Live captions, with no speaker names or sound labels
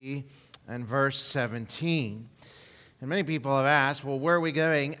and verse 17. And many people have asked, well, where are we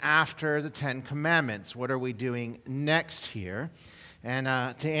going after the Ten Commandments? What are we doing next here? And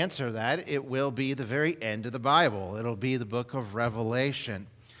to answer that, it will be the very end of the Bible. It'll be the book of Revelation.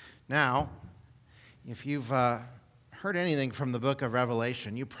 Now, if you've heard anything from the book of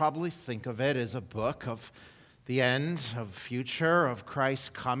Revelation, you probably think of it as a book of the end, of future, of Christ's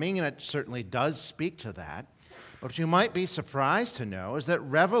coming, and it certainly does speak to that. What you might be surprised to know is that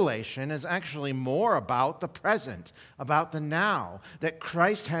Revelation is actually more about the present, about the now, that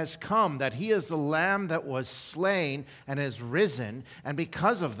Christ has come, that he is the Lamb that was slain and is risen, and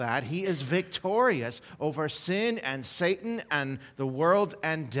because of that, he is victorious over sin and Satan and the world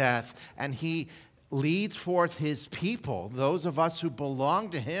and death, and he leads forth his people, those of us who belong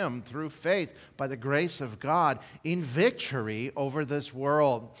to him through faith by the grace of God, in victory over this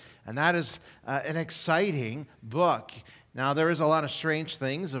world. And that is an exciting book. Now, there is a lot of strange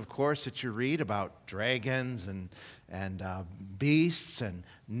things, of course, that you read about dragons and beasts and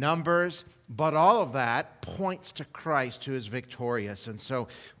numbers, but all of that points to Christ who is victorious. And so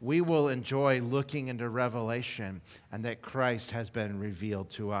we will enjoy looking into Revelation and that Christ has been revealed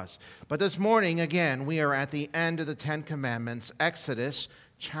to us. But this morning, again, we are at the end of the Ten Commandments, Exodus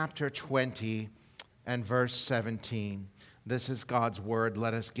chapter 20 and verse 17. This is God's word.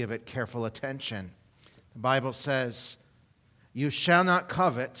 Let us give it careful attention. The Bible says, "You shall not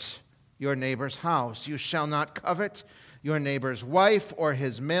covet your neighbor's house. You shall not covet your neighbor's wife or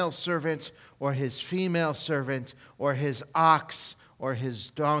his male servant or his female servant or his ox or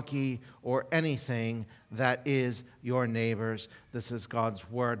his donkey or anything that is your neighbor's." This is God's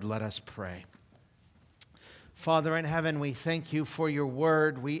word. Let us pray. Father in heaven, we thank you for your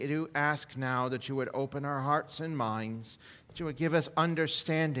word. We do ask now that you would open our hearts and minds, that you would give us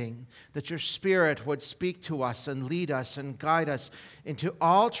understanding, that your Spirit would speak to us and lead us and guide us into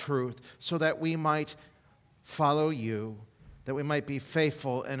all truth so that we might follow you, that we might be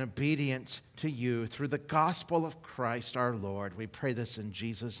faithful and obedient to you through the gospel of Christ our Lord. We pray this in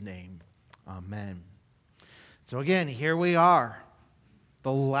Jesus' name. Amen. So again, here we are.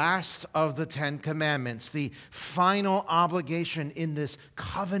 The last of the Ten Commandments, the final obligation in this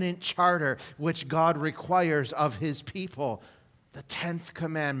covenant charter which God requires of his people, the 10th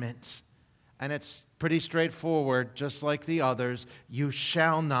commandment. And it's pretty straightforward, just like the others. You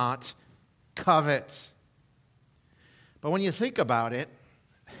shall not covet. But when you think about it,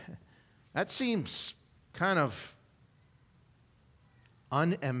 that seems kind of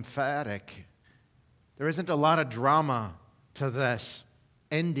unemphatic. There isn't a lot of drama to this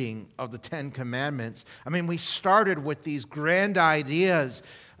ending of the Ten Commandments. I mean, we started with these grand ideas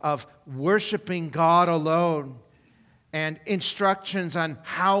of worshiping God alone and instructions on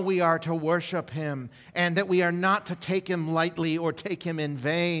how we are to worship him and that we are not to take him lightly or take him in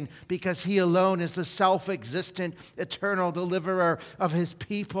vain because he alone is the self-existent, eternal deliverer of his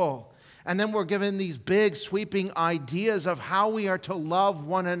people. And then we're given these big sweeping ideas of how we are to love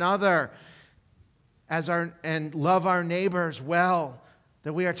one another and love our neighbors well.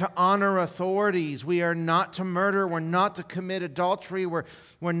 That we are to honor authorities. We are not to murder. We're not to commit adultery. We're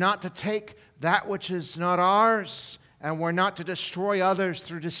not to take that which is not ours. And we're not to destroy others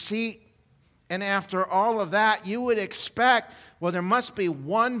through deceit. And after all of that, you would expect, well, there must be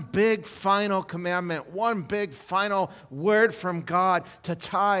one big final commandment, one big final word from God to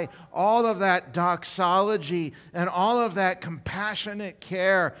tie all of that doxology and all of that compassionate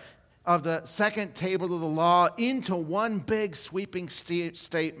care of the second table of the law into one big sweeping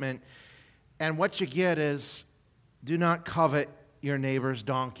statement. And what you get is, do not covet your neighbor's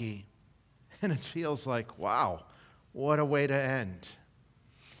donkey. And it feels like, wow, what a way to end.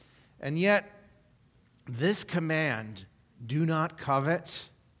 And yet, this command, do not covet,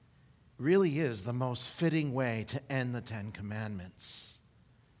 really is the most fitting way to end the Ten Commandments.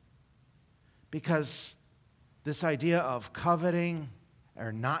 Because this idea of coveting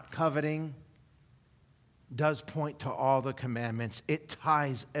or not coveting does point to all the commandments. It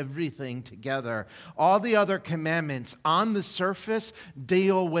ties everything together. All the other commandments on the surface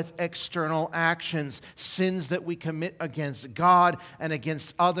deal with external actions, sins that we commit against God and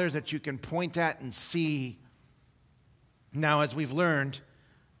against others that you can point at and see. Now, as we've learned,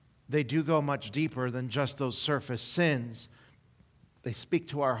 they do go much deeper than just those surface sins. They speak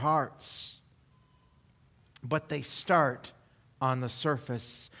to our hearts, but they start on the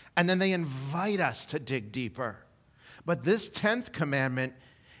surface, and then they invite us to dig deeper. But this 10th commandment,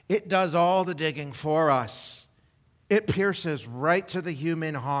 it does all the digging for us. It pierces right to the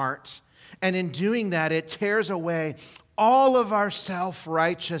human heart, and in doing that, it tears away all of our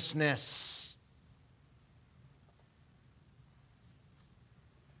self-righteousness.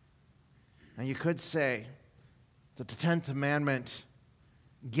 And you could say that the 10th commandment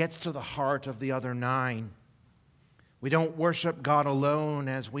gets to the heart of the other 9. We don't worship God alone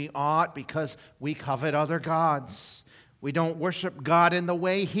as we ought because we covet other gods. We don't worship God in the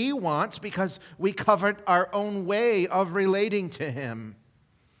way He wants because we covet our own way of relating to Him.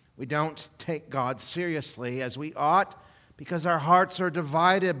 We don't take God seriously as we ought because our hearts are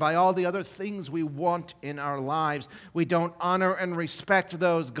divided by all the other things we want in our lives. We don't honor and respect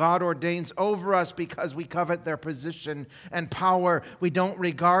those God ordains over us because we covet their position and power. We don't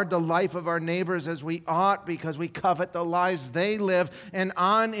regard the life of our neighbors as we ought because we covet the lives they live, and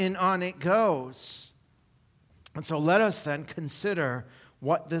on it goes. And so let us then consider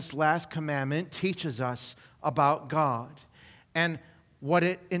what this last commandment teaches us about God and what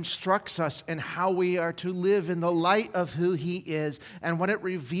it instructs us and how we are to live in the light of who He is, and what it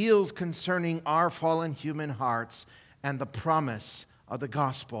reveals concerning our fallen human hearts and the promise of the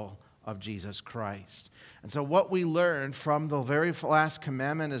gospel of Jesus Christ. And so what we learn from the very last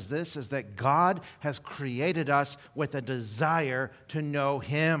commandment is that God has created us with a desire to know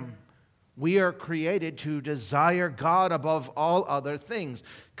Him. We are created to desire God above all other things.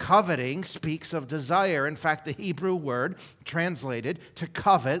 Coveting speaks of desire. In fact, the Hebrew word translated to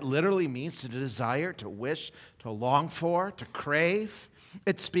covet literally means to desire, to wish, to long for, to crave.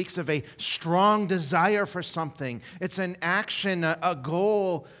 It speaks of a strong desire for something. It's an action, a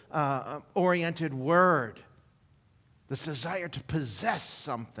goal-oriented word. This desire to possess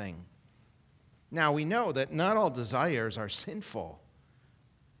something. Now, we know that not all desires are sinful.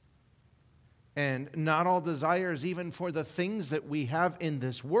 And not all desires, even for the things that we have in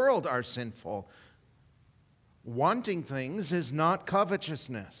this world, are sinful. Wanting things is not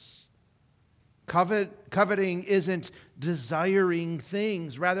covetousness. Coveting isn't desiring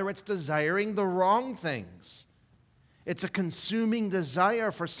things. Rather, it's desiring the wrong things. It's a consuming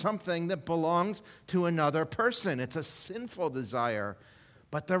desire for something that belongs to another person. It's a sinful desire.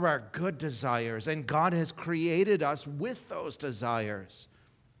 But there are good desires, and God has created us with those desires.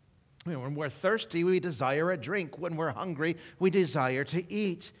 When we're thirsty, we desire a drink. When we're hungry, we desire to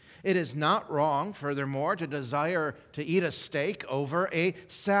eat. It is not wrong, furthermore, to desire to eat a steak over a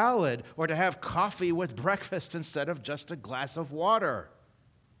salad or to have coffee with breakfast instead of just a glass of water.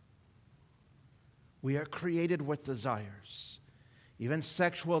 We are created with desires. Even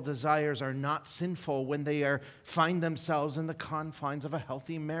sexual desires are not sinful when they find themselves in the confines of a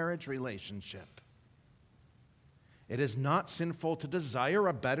healthy marriage relationship. It is not sinful to desire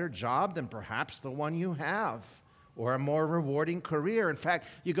a better job than perhaps the one you have, or a more rewarding career. In fact,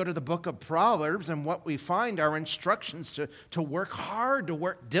 you go to the book of Proverbs, and what we find are instructions to work hard, to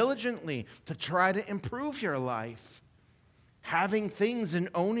work diligently, to try to improve your life. Having things and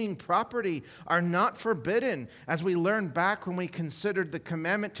owning property are not forbidden. As we learned back when we considered the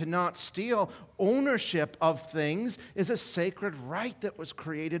commandment to not steal, ownership of things is a sacred right that was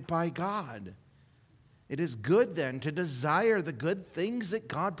created by God. It is good then to desire the good things that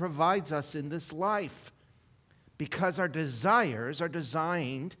God provides us in this life, because our desires are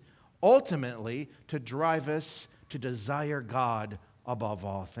designed ultimately to drive us to desire God above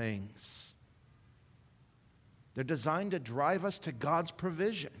all things. They're designed to drive us to God's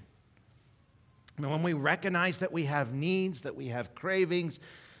provision. And when we recognize that we have needs, that we have cravings,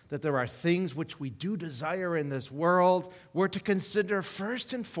 that there are things which we do desire in this world, we're to consider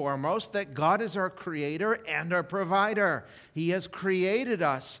first and foremost that God is our creator and our provider. He has created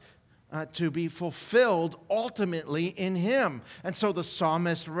us to be fulfilled ultimately in Him. And so the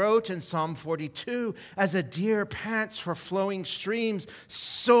psalmist wrote in Psalm 42, "As a deer pants for flowing streams,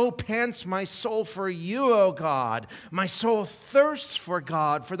 so pants my soul for you, O God. My soul thirsts for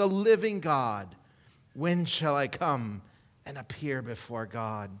God, for the living God. When shall I come and appear before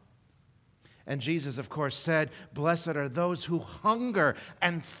God?" And Jesus, of course, said, "Blessed are those who hunger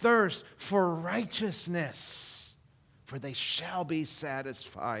and thirst for righteousness, for they shall be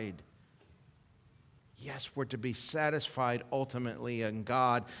satisfied." Yes, we're to be satisfied ultimately in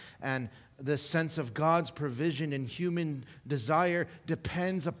God, and the sense of God's provision in human desire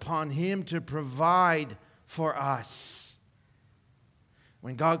depends upon Him to provide for us.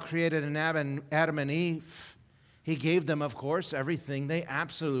 When God created Adam and Eve, He gave them, of course, everything they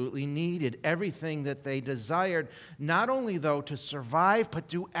absolutely needed, everything that they desired, not only, though, to survive, but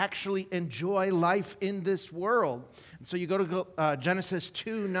to actually enjoy life in this world. And so you go to Genesis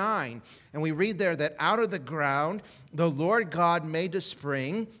 2:9, and we read there that out of the ground the Lord God made to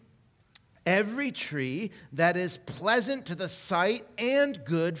spring every tree that is pleasant to the sight and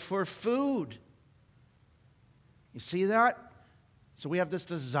good for food. You see that? So we have this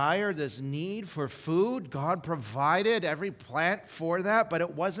desire, this need for food. God provided every plant for that, but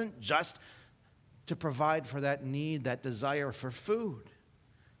it wasn't just to provide for that need, that desire for food.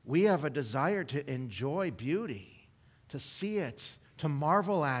 We have a desire to enjoy beauty, to see it, to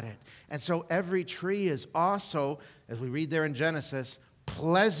marvel at it. And so every tree is also, as we read there in Genesis,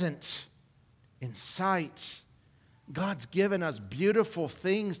 pleasant in sight. God's given us beautiful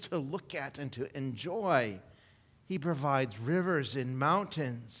things to look at and to enjoy. He provides rivers in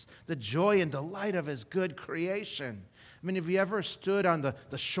mountains, the joy and delight of His good creation. I mean, have you ever stood on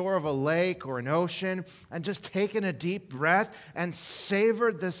the shore of a lake or an ocean and just taken a deep breath and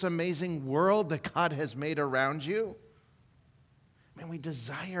savored this amazing world that God has made around you? I mean, we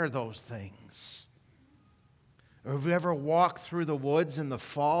desire those things. Or have you ever walked through the woods in the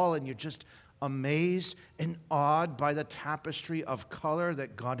fall and you're just amazed and awed by the tapestry of color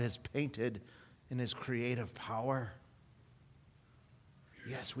that God has painted in His creative power?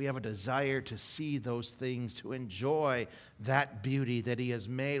 Yes, we have a desire to see those things, to enjoy that beauty that He has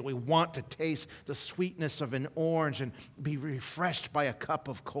made. We want to taste the sweetness of an orange and be refreshed by a cup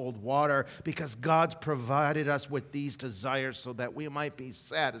of cold water because God's provided us with these desires so that we might be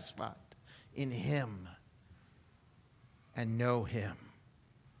satisfied in Him and know Him.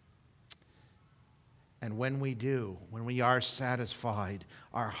 And when we do, when we are satisfied,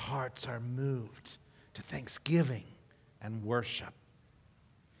 our hearts are moved to thanksgiving and worship.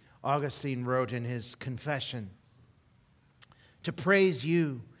 Augustine wrote in his Confession, "To praise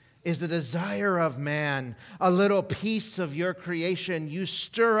you is the desire of man, a little piece of your creation. You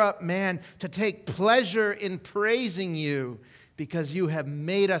stir up man to take pleasure in praising you because you have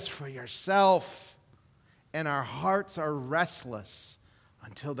made us for yourself, and our hearts are restless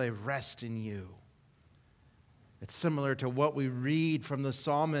until they rest in you." It's similar to what we read from the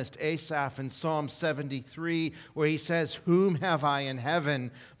psalmist Asaph in Psalm 73, where he says, "Whom have I in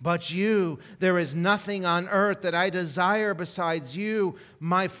heaven but you? There is nothing on earth that I desire besides you.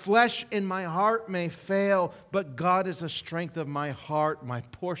 My flesh and my heart may fail, but God is the strength of my heart, my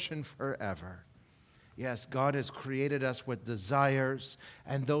portion forever." Yes, God has created us with desires,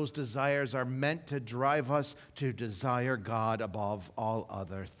 and those desires are meant to drive us to desire God above all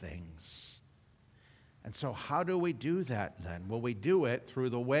other things. And so how do we do that then? Well, we do it through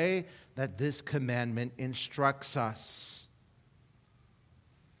the way that this commandment instructs us.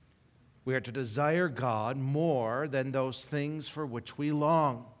 We are to desire God more than those things for which we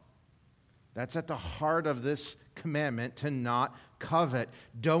long. That's at the heart of this commandment, to not covet.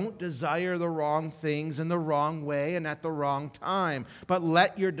 Don't desire the wrong things in the wrong way and at the wrong time, but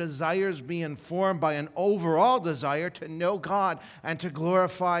let your desires be informed by an overall desire to know God and to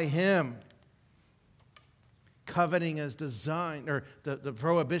glorify Him. Coveting is designed, or the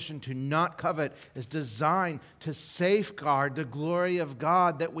prohibition to not covet is designed to safeguard the glory of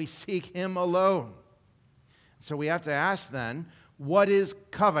God, that we seek Him alone. So we have to ask then, what is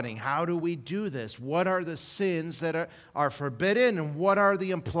coveting? How do we do this? What are the sins that are forbidden, and what are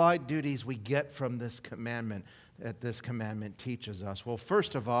the implied duties we get from this commandment that this commandment teaches us? Well,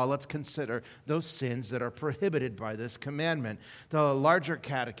 first of all, let's consider those sins that are prohibited by this commandment. The larger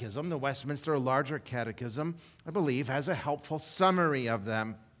catechism, the Westminster Larger Catechism, I believe, has a helpful summary of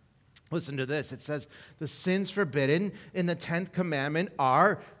them. Listen to this. It says, the sins forbidden in the 10th commandment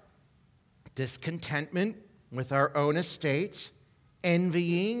are discontentment with our own estate,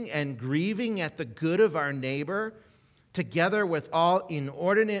 envying and grieving at the good of our neighbor, together with all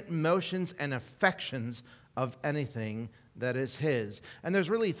inordinate motions and affections of anything that is his. And there's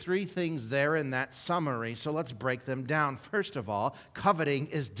really three things there in that summary, so let's break them down. First of all, coveting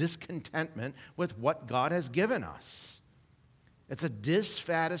is discontentment with what God has given us. It's a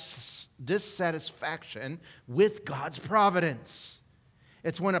dissatisfaction with God's providence.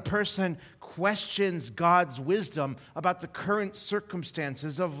 It's when a person questions God's wisdom about the current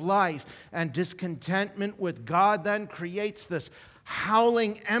circumstances of life, and discontentment with God then creates this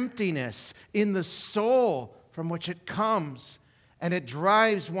howling emptiness in the soul from which it comes, and it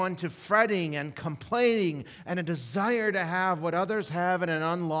drives one to fretting and complaining and a desire to have what others have in an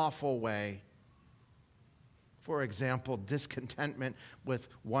unlawful way. For example, discontentment with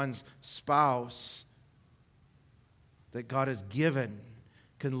one's spouse that God has given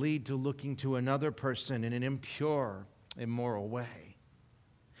can lead to looking to another person in an impure, immoral way.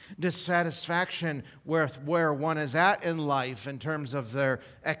 Dissatisfaction with where one is at in life in terms of their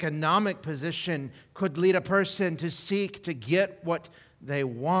economic position could lead a person to seek to get what they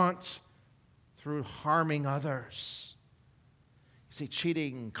want through harming others. You see,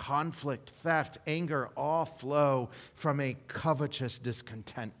 cheating, conflict, theft, anger all flow from a covetous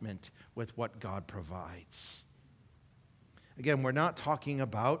discontentment with what God provides. Again, we're not talking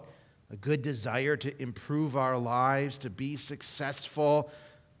about a good desire to improve our lives, to be successful,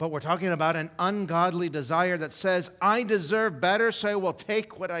 But we're talking about an ungodly desire that says, I deserve better, so I will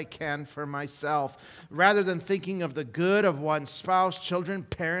take what I can for myself. Rather than thinking of the good of one's spouse, children,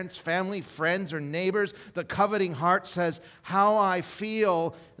 parents, family, friends, or neighbors, the coveting heart says, how I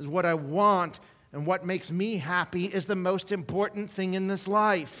feel is what I want, and what makes me happy is the most important thing in this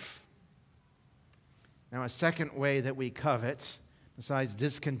life. Now, a second way that we covet, besides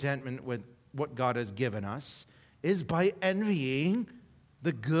discontentment with what God has given us, is by envying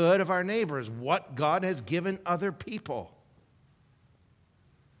the good of our neighbors, what God has given other people.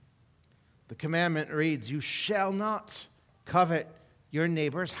 The commandment reads, you shall not covet your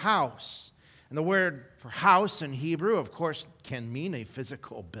neighbor's house. And the word for house in Hebrew, of course, can mean a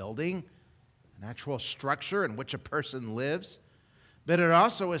physical building, an actual structure in which a person lives. But it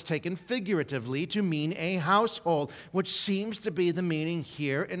also is taken figuratively to mean a household, which seems to be the meaning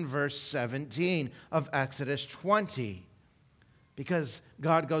here in verse 17 of Exodus 20. Because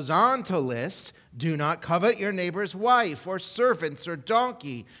God goes on to list, do not covet your neighbor's wife or servants or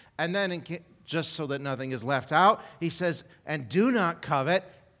donkey. And then, just so that nothing is left out, he says, and do not covet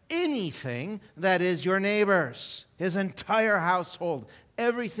anything that is your neighbor's. His entire household,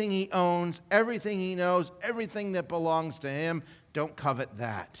 everything he owns, everything he knows, everything that belongs to him, don't covet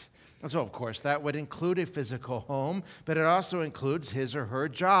that. And so, of course, that would include a physical home, but it also includes his or her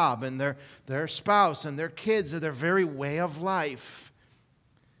job and their spouse and their kids or their very way of life.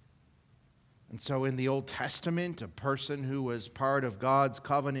 And so in the Old Testament, a person who was part of God's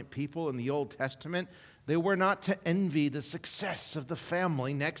covenant people in the Old Testament, they were not to envy the success of the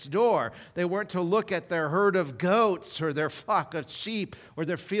family next door. They weren't to look at their herd of goats or their flock of sheep or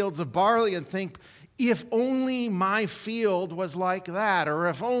their fields of barley and think, if only my field was like that, or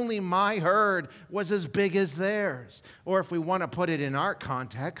if only my herd was as big as theirs. Or if we want to put it in our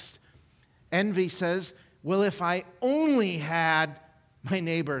context, envy says, well, if I only had my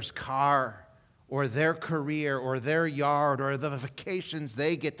neighbor's car, or their career, or their yard, or the vacations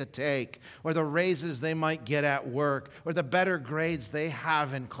they get to take, or the raises they might get at work, or the better grades they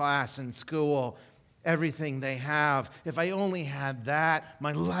have in class and school, everything they have. If I only had that,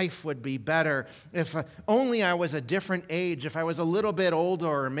 my life would be better. If only I was a different age, if I was a little bit older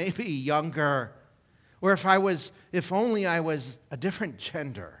or maybe younger, or if only I was a different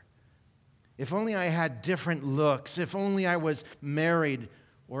gender, if only I had different looks, if only I was married,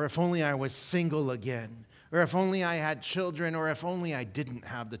 or if only I was single again, or if only I had children, or if only I didn't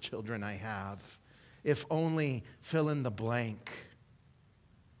have the children I have, if only fill in the blank.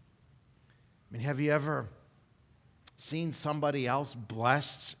 I mean, have you ever seen somebody else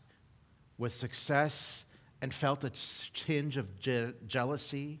blessed with success and felt a tinge of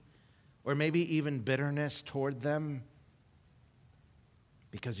jealousy or maybe even bitterness toward them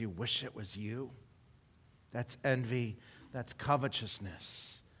because you wish it was you? That's envy. That's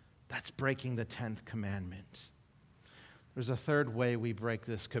covetousness. That's breaking the 10th commandment. There's a third way we break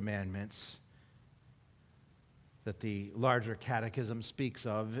this commandment that the larger catechism speaks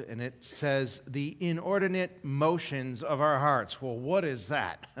of, and it says the inordinate motions of our hearts. Well, what is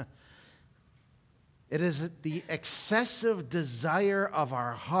that? It is the excessive desire of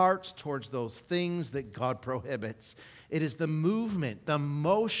our hearts towards those things that God prohibits. It is the movement, the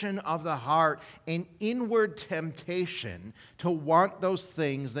motion of the heart, an inward temptation to want those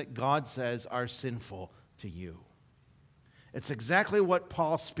things that God says are sinful to you. It's exactly what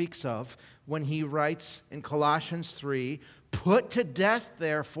Paul speaks of when he writes in Colossians 3, put to death,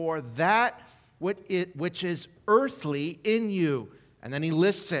 therefore, that which is earthly in you. And then he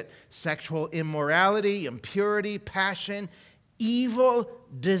lists it: sexual immorality, impurity, passion, evil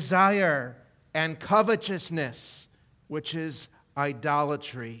desire, and covetousness, which is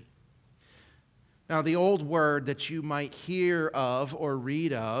idolatry. Now, the old word that you might hear of or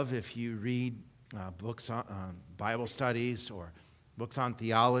read of if you read books on Bible studies or books on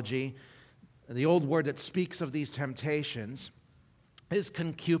theology, the old word that speaks of these temptations is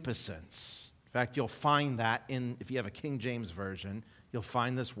concupiscence. In fact, you'll find that if you have a King James version, you'll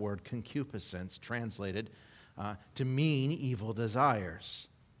find this word concupiscence translated to mean evil desires.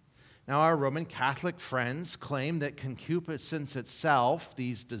 Now, our Roman Catholic friends claim that concupiscence itself,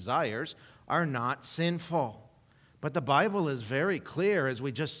 these desires, are not sinful. But the Bible is very clear, as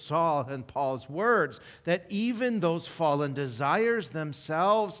we just saw in Paul's words, that even those fallen desires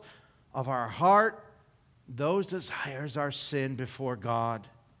themselves of our heart, those desires are sin before God.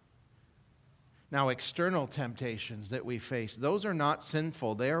 Now, external temptations that we face, those are not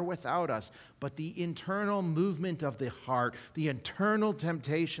sinful. They are without us. But the internal movement of the heart, the internal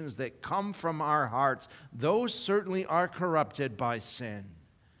temptations that come from our hearts, those certainly are corrupted by sin.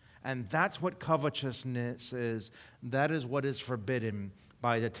 And that's what covetousness is. That is what is forbidden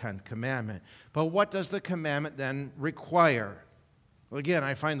by the 10th commandment. But what does the commandment then require? Well, again,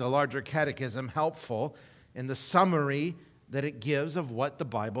 I find the larger catechism helpful in the summary that it gives of what the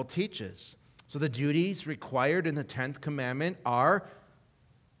Bible teaches. So the duties required in the 10th commandment are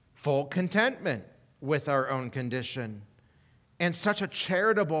full contentment with our own condition and such a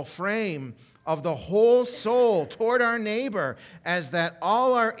charitable frame of the whole soul toward our neighbor as that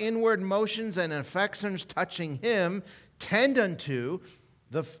all our inward motions and affections touching him tend unto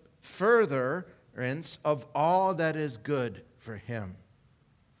the furtherance of all that is good for him.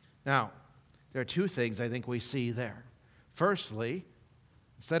 Now, there are two things I think we see there. Firstly,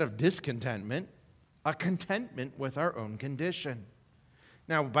 instead of discontentment, a contentment with our own condition.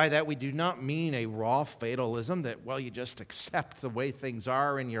 Now, by that, we do not mean a raw fatalism that, well, you just accept the way things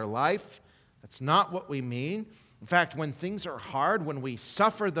are in your life. That's not what we mean. In fact, when things are hard, when we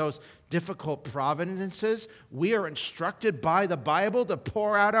suffer those difficult providences, we are instructed by the Bible to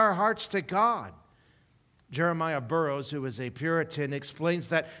pour out our hearts to God. Jeremiah Burroughs, who is a Puritan, explains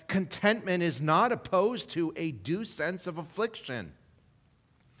that contentment is not opposed to a due sense of affliction,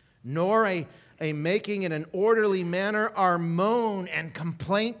 nor a making in an orderly manner our moan and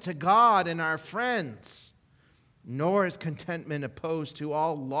complaint to God and our friends, nor is contentment opposed to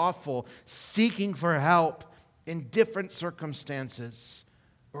all lawful seeking for help in different circumstances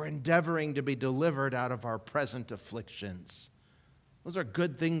or endeavoring to be delivered out of our present afflictions. Those are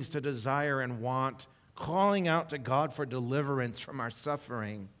good things to desire and want, calling out to God for deliverance from our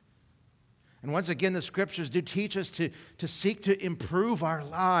suffering. And once again, the scriptures do teach us to seek to improve our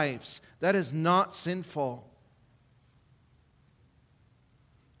lives. That is not sinful.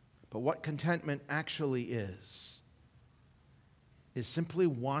 But what contentment actually is simply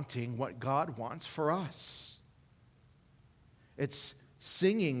wanting what God wants for us. It's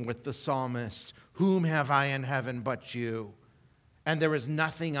singing with the psalmist, "Whom have I in heaven but you? And there is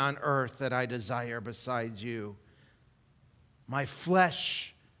nothing on earth that I desire besides you. My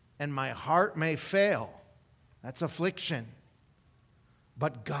flesh and my heart may fail." That's affliction.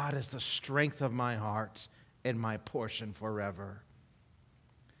 "But God is the strength of my heart and my portion forever."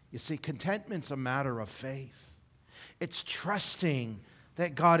 You see, contentment's a matter of faith. It's trusting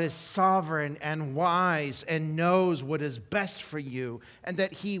that God is sovereign and wise and knows what is best for you, and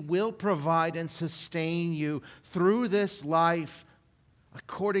that He will provide and sustain you through this life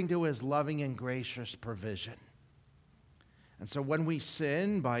according to His loving and gracious provision. And so when we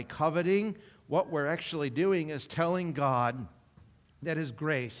sin by coveting, what we're actually doing is telling God that His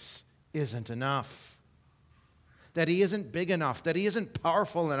grace isn't enough, that He isn't big enough, that He isn't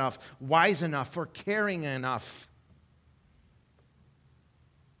powerful enough, wise enough, or caring enough.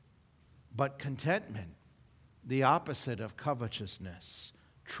 But contentment, the opposite of covetousness,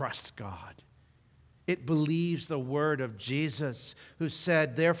 trusts God. It believes the word of Jesus, who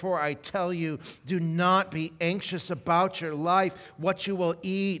said, "Therefore I tell you, do not be anxious about your life, what you will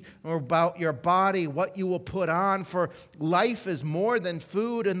eat, or about your body, what you will put on. For life is more than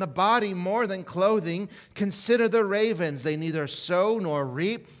food, and the body more than clothing. Consider the ravens. They neither sow nor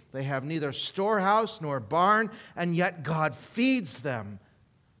reap. They have neither storehouse nor barn, and yet God feeds them.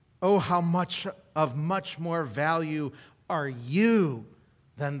 Oh, how much more value are you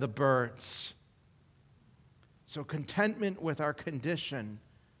than the birds?" So contentment with our condition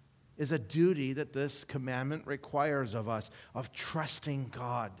is a duty that this commandment requires of us, of trusting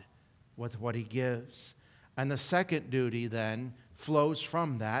God with what He gives. And the second duty then flows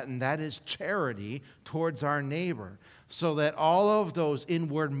from that, and that is charity towards our neighbor, so that all of those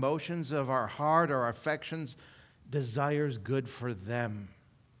inward motions of our heart, our affections, desires good for them.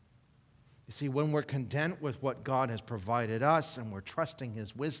 You see, when we're content with what God has provided us and we're trusting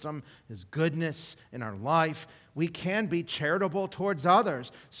His wisdom, His goodness in our life, we can be charitable towards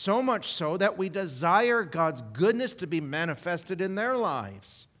others, so much so that we desire God's goodness to be manifested in their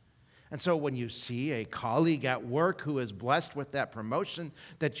lives. And so when you see a colleague at work who is blessed with that promotion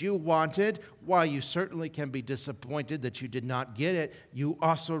that you wanted, while you certainly can be disappointed that you did not get it, you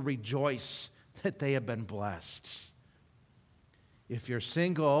also rejoice that they have been blessed. If you're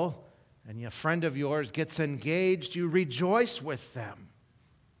single and a friend of yours gets engaged, you rejoice with them.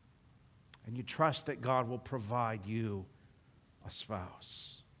 And you trust that God will provide you a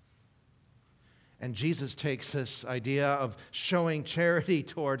spouse. And Jesus takes this idea of showing charity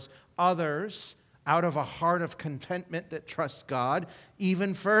towards others out of a heart of contentment that trusts God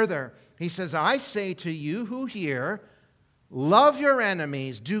even further. He says, "I say to you who hear, love your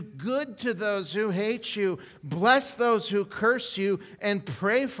enemies, do good to those who hate you, bless those who curse you, and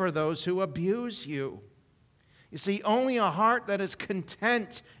pray for those who abuse you." You see, only a heart that is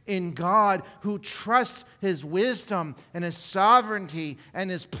content in God, who trusts His wisdom and His sovereignty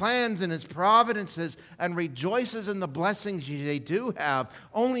and His plans and His providences and rejoices in the blessings they do have,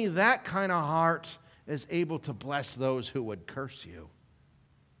 only that kind of heart is able to bless those who would curse you.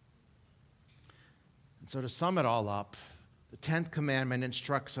 And so to sum it all up, the 10th commandment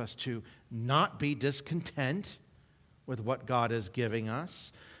instructs us to not be discontent with what God is giving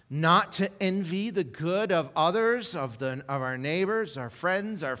us, not to envy the good of others, of our neighbors, our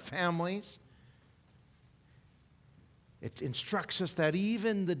friends, our families. It instructs us that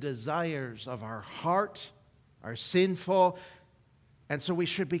even the desires of our heart are sinful, and so we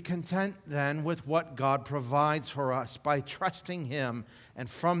should be content then with what God provides for us by trusting Him, and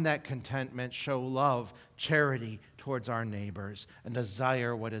from that contentment show love, charity towards our neighbors, and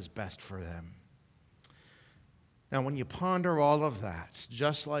desire what is best for them. Now, when you ponder all of that,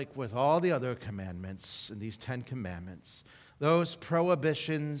 just like with all the other commandments in these 10 commandments, those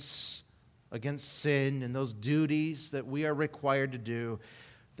prohibitions against sin and those duties that we are required to do,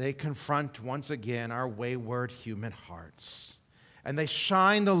 they confront once again our wayward human hearts. And they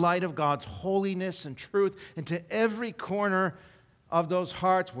shine the light of God's holiness and truth into every corner of those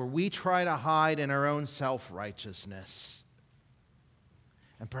hearts where we try to hide in our own self-righteousness.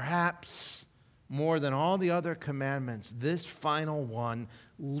 And perhaps more than all the other commandments, this final one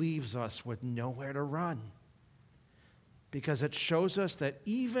leaves us with nowhere to run, because it shows us that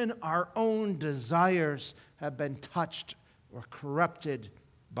even our own desires have been touched or corrupted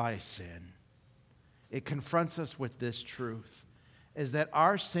by sin. It confronts us with this truth, is that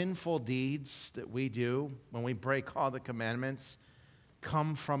our sinful deeds that we do when we break all the commandments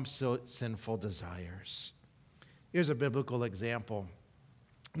come from sinful desires. Here's a biblical example.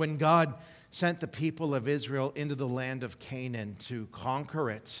 When God sent the people of Israel into the land of Canaan to conquer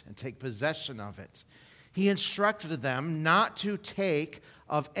it and take possession of it, He instructed them not to take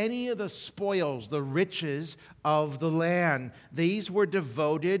of any of the spoils, the riches of the land. These were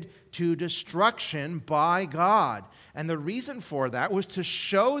devoted to destruction by God. And the reason for that was to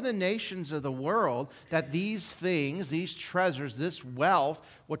show the nations of the world that these things, these treasures, this wealth,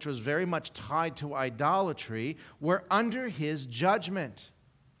 which was very much tied to idolatry, were under His judgment.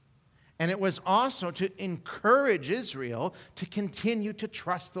 And it was also to encourage Israel to continue to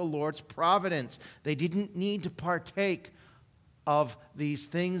trust the Lord's providence. They didn't need to partake of these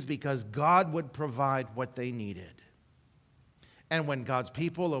things because God would provide what they needed. And when God's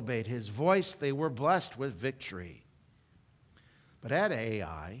people obeyed His voice, they were blessed with victory. But at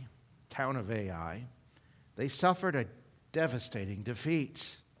Ai, town of Ai, they suffered a devastating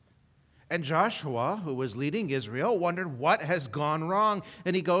defeat. And Joshua, who was leading Israel, wondered what has gone wrong.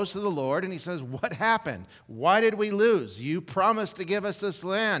 And he goes to the Lord and he says, "What happened? Why did we lose? You promised to give us this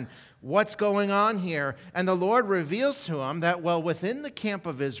land. What's going on here?" And the Lord reveals to him that, within the camp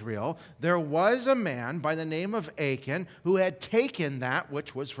of Israel, there was a man by the name of Achan who had taken that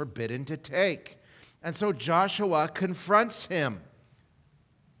which was forbidden to take. And so Joshua confronts him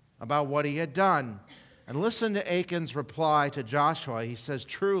about what he had done. And listen to Achan's reply to Joshua. He says,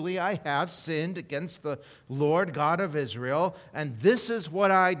 "Truly, I have sinned against the Lord God of Israel, and this is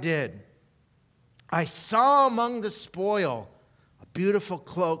what I did. I saw among the spoil a beautiful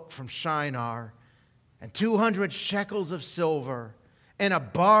cloak from Shinar, and 200 shekels of silver, and a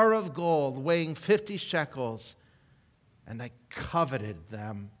bar of gold weighing 50 shekels, and I coveted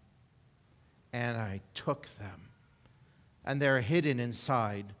them, and I took them, and they're hidden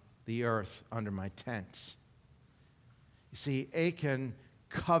inside the earth under my tents." You see, Achan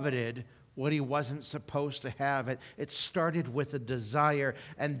coveted what he wasn't supposed to have. It started with a desire,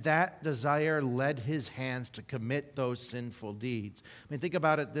 and that desire led his hands to commit those sinful deeds. I mean, think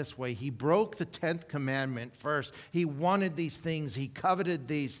about it this way. He broke the 10th commandment first. He wanted these things. He coveted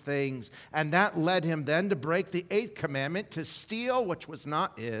these things, and that led him then to break the 8th commandment, to steal which was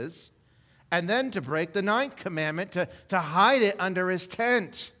not his, and then to break the 9th commandment, to hide it under his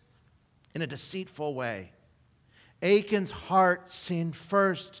tent in a deceitful way. Achan's heart sinned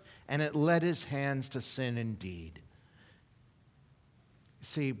first, and it led his hands to sin indeed.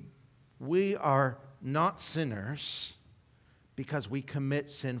 See, we are not sinners because we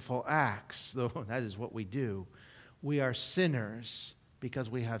commit sinful acts, though that is what we do. We are sinners because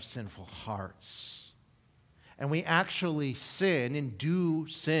we have sinful hearts. And we actually sin and do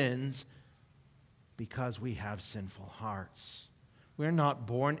sins because we have sinful hearts. We're not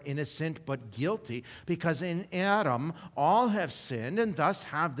born innocent but guilty, because in Adam all have sinned and thus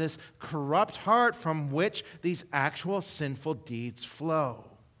have this corrupt heart from which these actual sinful deeds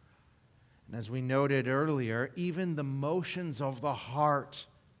flow. And as we noted earlier, even the motions of the heart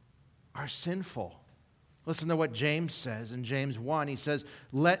are sinful. Listen to what James says in James 1. He says,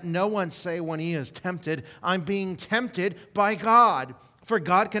 "Let no one say when he is tempted, 'I'm being tempted by God.' For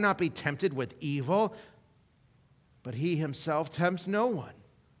God cannot be tempted with evil, but he himself tempts no one.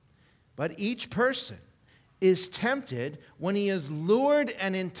 But each person is tempted when he is lured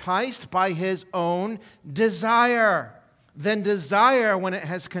and enticed by his own desire. Then desire, when it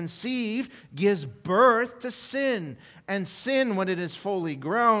has conceived, gives birth to sin. And sin, when it is fully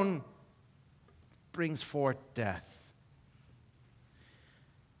grown, brings forth death."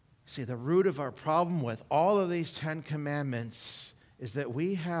 See, the root of our problem with all of these 10 commandments is that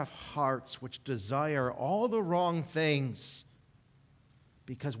we have hearts which desire all the wrong things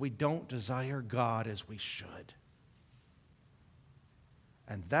because we don't desire God as we should.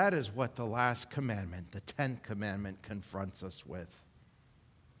 And that is what the last commandment, the 10th commandment, confronts us with.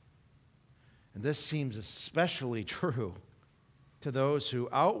 And this seems especially true to those who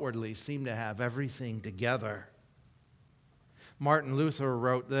outwardly seem to have everything together. Martin Luther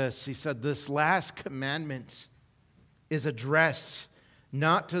wrote this. He said, "This last commandment is addressed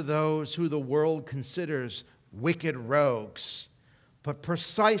not to those who the world considers wicked rogues, but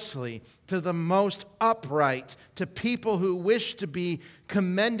precisely to the most upright, to people who wish to be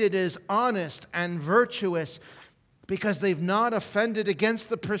commended as honest and virtuous because they've not offended against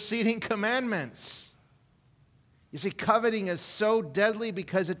the preceding commandments." You see, coveting is so deadly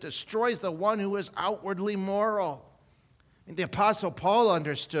because it destroys the one who is outwardly moral. And the Apostle Paul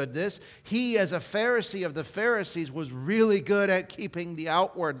understood this. He, as a Pharisee of the Pharisees, was really good at keeping the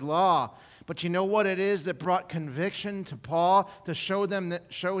outward law. But you know what it is that brought conviction to Paul to show him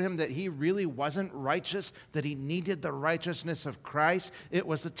that he really wasn't righteous, that he needed the righteousness of Christ? It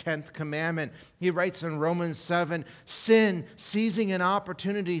was the 10th commandment. He writes in Romans 7, "Sin, seizing an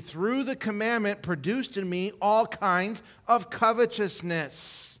opportunity through the commandment, produced in me all kinds of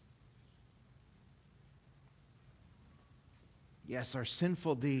covetousness." Yes, our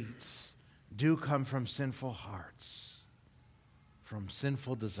sinful deeds do come from sinful hearts, from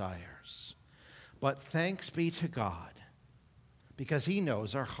sinful desires. But thanks be to God, because he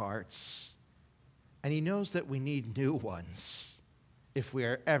knows our hearts, and he knows that we need new ones if we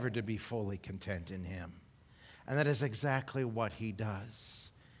are ever to be fully content in him. And that is exactly what he does.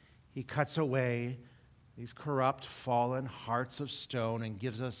 He cuts away these corrupt, fallen hearts of stone and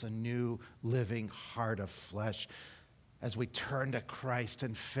gives us a new, living heart of flesh as we turn to Christ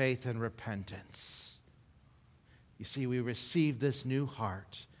in faith and repentance. You see, we receive this new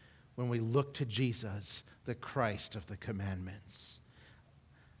heart when we look to Jesus, the Christ of the commandments.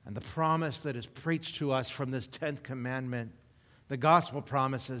 And the promise that is preached to us from this 10th commandment, the gospel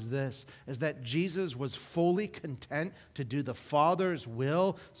promise is this, is that Jesus was fully content to do the Father's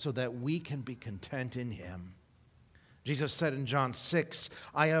will so that we can be content in him. Jesus said in John 6,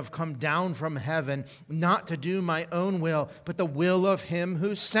 "I have come down from heaven not to do my own will, but the will of him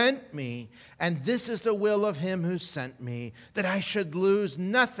who sent me. And this is the will of him who sent me, that I should lose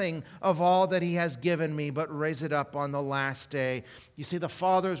nothing of all that he has given me, but raise it up on the last day." You see, the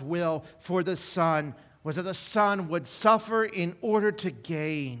Father's will for the Son was that the Son would suffer in order to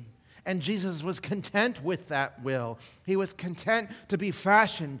gain. And Jesus was content with that will. He was content to be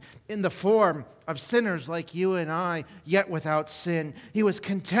fashioned in the form of sinners like you and I, yet without sin. He was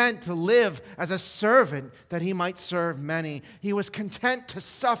content to live as a servant that he might serve many. He was content to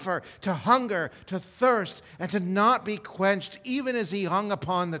suffer, to hunger, to thirst, and to not be quenched, even as he hung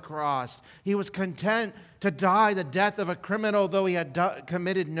upon the cross. He was content to die the death of a criminal, though he had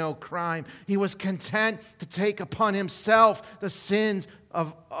committed no crime. He was content to take upon himself the sins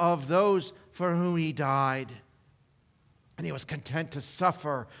of those for whom he died. And he was content to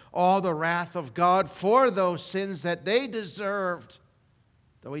suffer all the wrath of God for those sins that they deserved,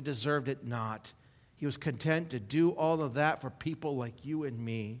 though he deserved it not. He was content to do all of that for people like you and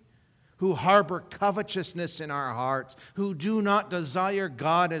me, who harbor covetousness in our hearts, who do not desire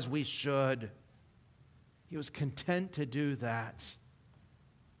God as we should. He was content to do that.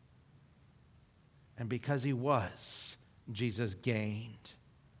 And because he was, Jesus gained.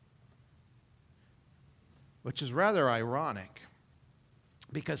 Which is rather ironic,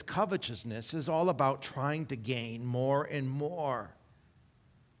 because covetousness is all about trying to gain more and more.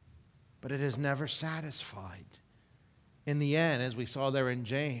 But it is never satisfied. In the end, as we saw there in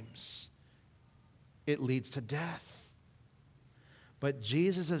James, it leads to death. But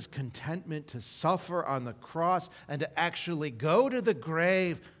Jesus' contentment to suffer on the cross and to actually go to the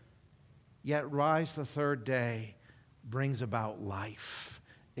grave, yet rise the third day, brings about life,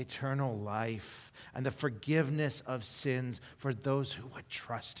 eternal life, and the forgiveness of sins for those who would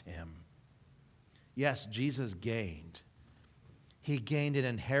trust him. Yes, Jesus gained. He gained an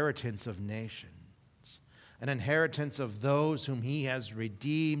inheritance of nations. an inheritance of those whom he has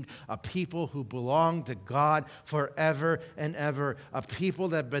redeemed, a people who belong to God forever and ever, a people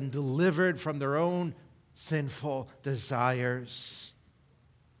that have been delivered from their own sinful desires.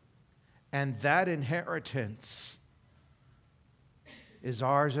 And that inheritance is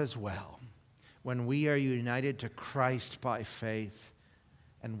ours as well when we are united to Christ by faith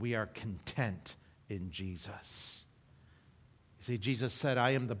and we are content in Jesus. You see, Jesus said,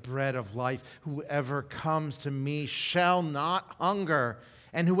 I am the bread of life. Whoever comes to me shall not hunger,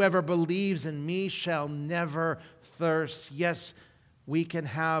 and whoever believes in me shall never thirst. Yes, we can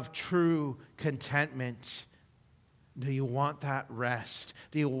have true contentment. Do you want that rest?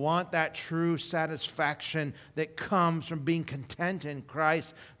 Do you want that true satisfaction that comes from being content in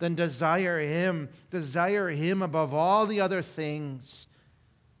Christ? Then desire Him. Desire Him above all the other things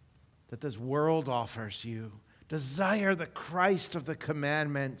that this world offers you. Desire the Christ of the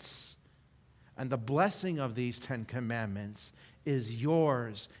commandments. And the blessing of these 10 commandments is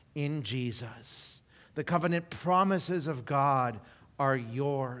yours in Jesus. The covenant promises of God are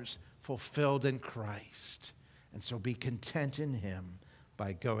yours, fulfilled in Christ. And so be content in Him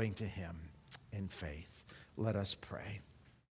by going to Him in faith. Let us pray.